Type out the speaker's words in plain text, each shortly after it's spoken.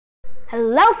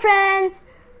Hello friends,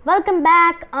 welcome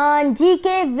back on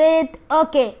GK with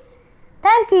OK.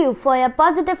 Thank you for your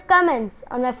positive comments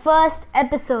on my first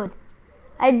episode.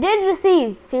 I did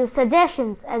receive few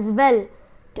suggestions as well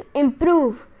to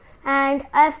improve and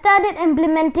I have started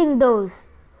implementing those.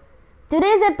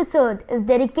 Today's episode is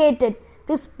dedicated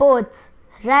to sports,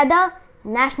 rather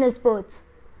national sports.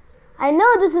 I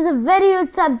know this is a very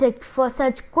huge subject for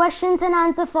such questions and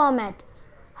answer format.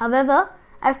 However,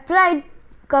 I've tried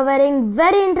covering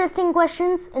very interesting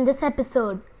questions in this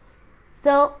episode.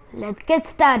 So, let's get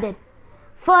started.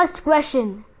 First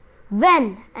question.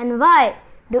 When and why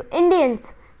do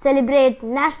Indians celebrate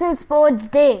National Sports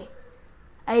Day?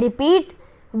 I repeat,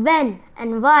 when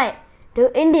and why do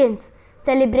Indians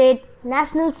celebrate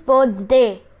National Sports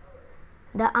Day?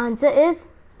 The answer is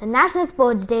the National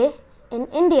Sports Day in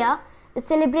India is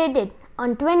celebrated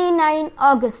on 29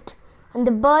 August on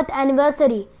the birth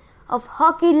anniversary of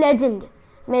hockey legend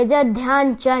Major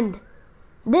Dhyan Chand.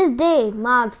 This day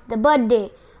marks the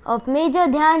birthday of Major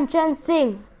Dhyan Chand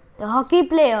Singh, the hockey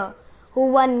player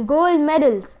who won gold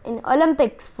medals in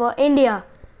Olympics for India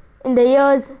in the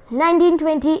years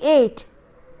 1928,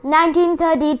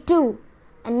 1932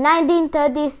 and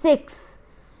 1936.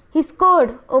 He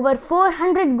scored over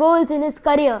 400 goals in his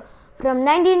career from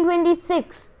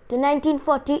 1926 to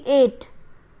 1948.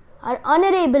 Our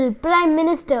Honorable Prime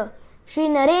Minister Shri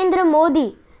Narendra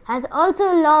Modi has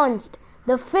also launched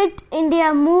the Fit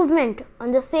India movement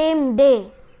on the same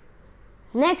day.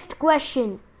 Next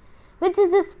question. Which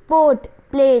is the sport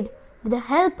played with the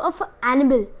help of an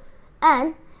animal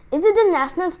and is it the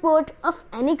national sport of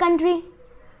any country?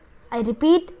 I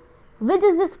repeat, which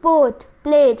is the sport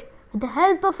played with the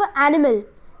help of an animal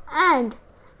and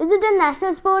is it a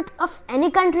national sport of any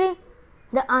country?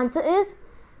 The answer is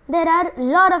there are a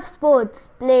lot of sports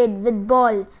played with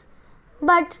balls,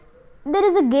 but there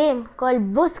is a game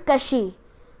called Buzkashi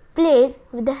played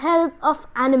with the help of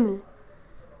animal.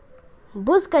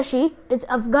 Buzkashi is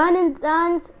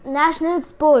Afghanistan's national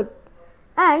sport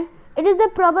and it is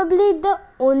probably the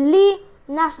only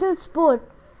national sport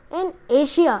in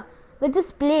Asia which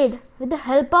is played with the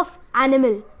help of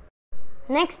animal.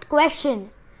 Next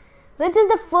question. Which is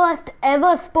the first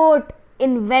ever sport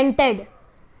invented?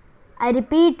 I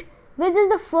repeat, which is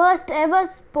the first ever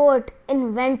sport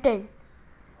invented?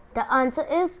 The answer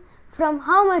is, from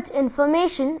how much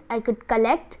information I could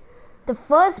collect, the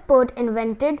first sport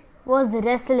invented was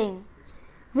wrestling.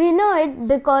 We know it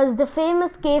because the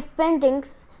famous cave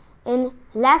paintings in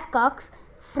Lascaux,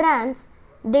 France,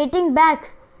 dating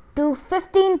back to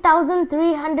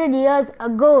 15,300 years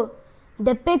ago,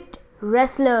 depict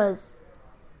wrestlers.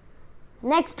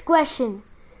 Next question.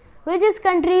 Which is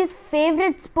country's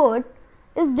favorite sport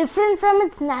is different from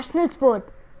its national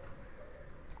sport?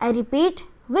 I repeat,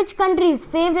 which country's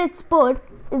favorite sport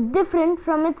is different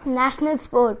from its national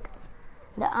sport?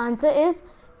 The answer is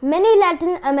many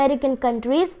Latin American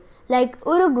countries like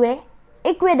Uruguay,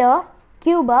 Ecuador,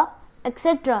 Cuba,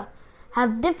 etc.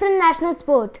 have different national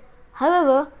sport.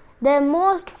 However, their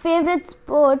most favorite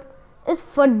sport is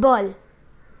football.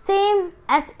 Same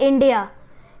as India.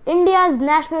 India's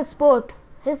national sport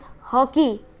is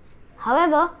hockey.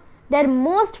 However, their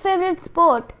most favorite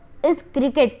sport is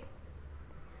cricket.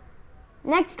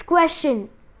 Next question.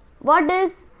 What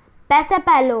is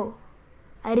Pesäpallo?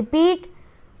 I repeat,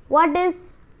 what is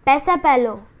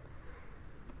Pesäpallo?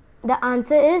 The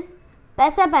answer is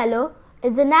Pesäpallo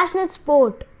is the national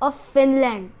sport of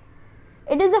Finland.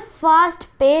 It is a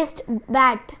fast-paced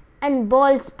bat and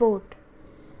ball sport.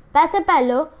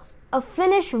 Pesäpallo, a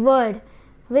Finnish word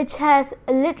which has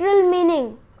a literal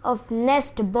meaning of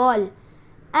nest ball,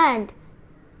 and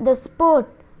the sport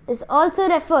is also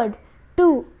referred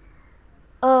to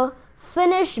a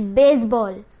Finnish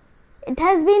baseball. It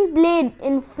has been played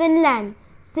in Finland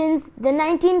since the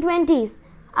 1920s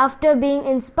after being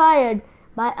inspired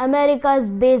by America's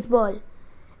baseball.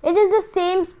 It is the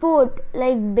same sport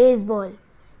like baseball.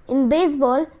 In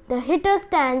baseball, the hitter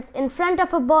stands in front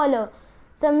of a bowler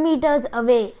some meters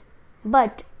away.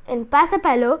 But in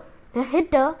Pesäpallo, the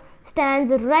hitter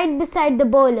stands right beside the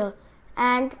bowler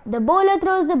and the bowler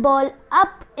throws the ball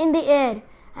up in the air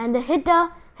and the hitter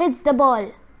hits the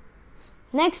ball.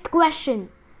 Next question.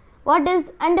 What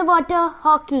is underwater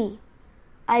hockey?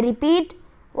 I repeat,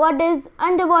 what is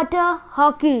underwater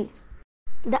hockey?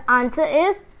 The answer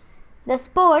is the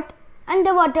sport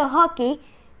underwater hockey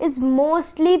is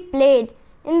mostly played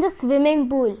in the swimming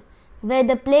pool where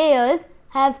the players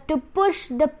have to push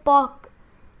the puck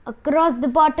across the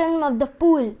bottom of the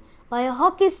pool by a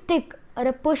hockey stick or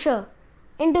a pusher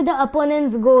into the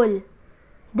opponent's goal.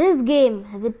 This game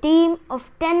has a team of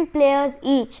 10 players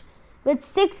each with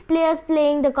 6 players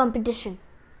playing the competition.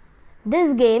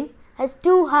 This game has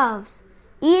 2 halves.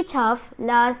 Each half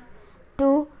lasts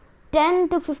to 10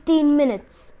 to 15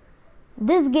 minutes.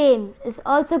 This game is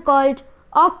also called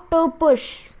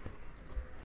Octopush.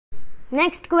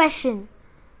 Next question.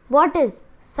 What is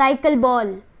cycle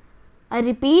ball? I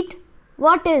repeat,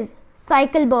 what is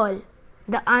cycle ball?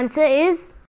 The answer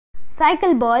is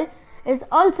cycle ball is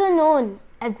also known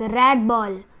as rat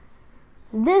ball.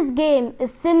 This game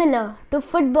is similar to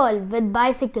football with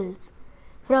bicycles.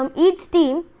 From each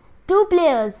team, 2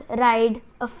 players ride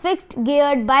a fixed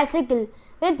geared bicycle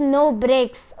with no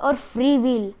brakes or free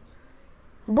wheel.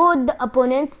 Both the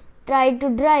opponents try to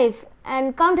drive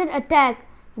and counter-attack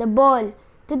the ball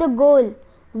to the goal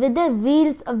with the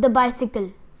wheels of the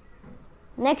bicycle.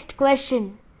 Next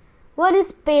question. What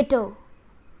is peto?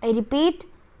 I repeat,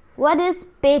 what is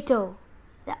peto?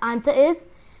 The answer is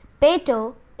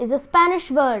peto is a Spanish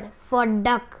word for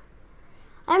duck.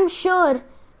 I'm sure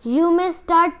you may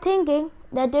start thinking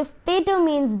that if peto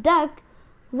means duck,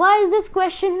 why is this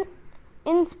question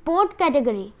in sport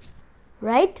category?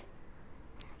 Right?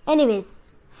 Anyways,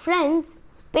 friends,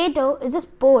 peto is a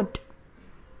sport.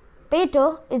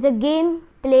 Peto is a game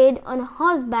played on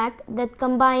horseback that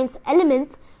combines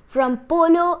elements from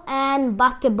polo and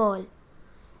basketball.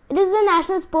 It is the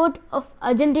national sport of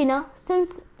Argentina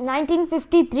since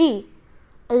 1953.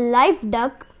 A live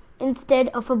duck instead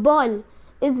of a ball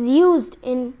is used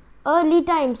in early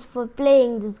times for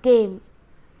playing this game.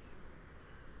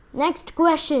 Next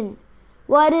question.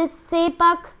 What is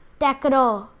sepak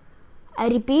takraw? I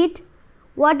repeat,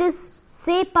 what is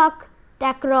sepak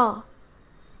takraw?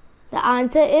 The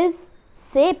answer is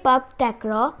sepak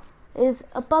takraw is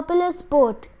a popular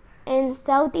sport in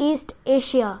Southeast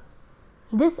Asia.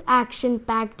 This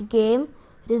action-packed game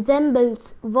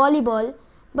resembles volleyball,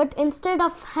 but instead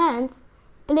of hands,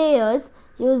 players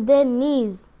use their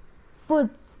knees,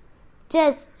 foot,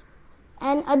 chest,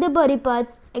 and other body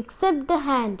parts except the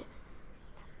hand,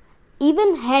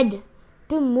 even head,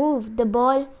 to move the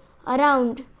ball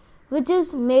around, which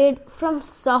is made from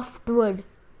soft wood.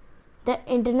 The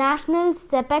International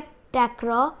Sepak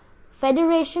Takraw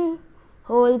Federation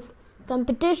holds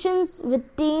competitions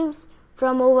with teams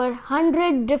from over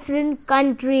 100 different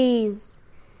countries.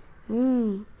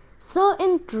 So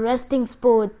interesting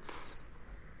sports.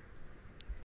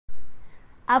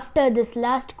 After this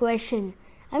last question,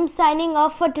 I'm signing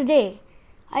off for today.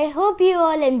 I hope you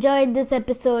all enjoyed this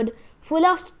episode full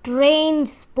of strange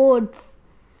sports.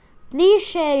 Please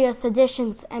share your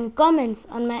suggestions and comments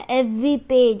on my FB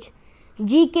page,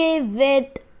 GK with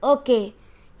OK.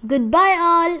 Goodbye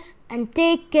all and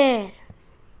take care.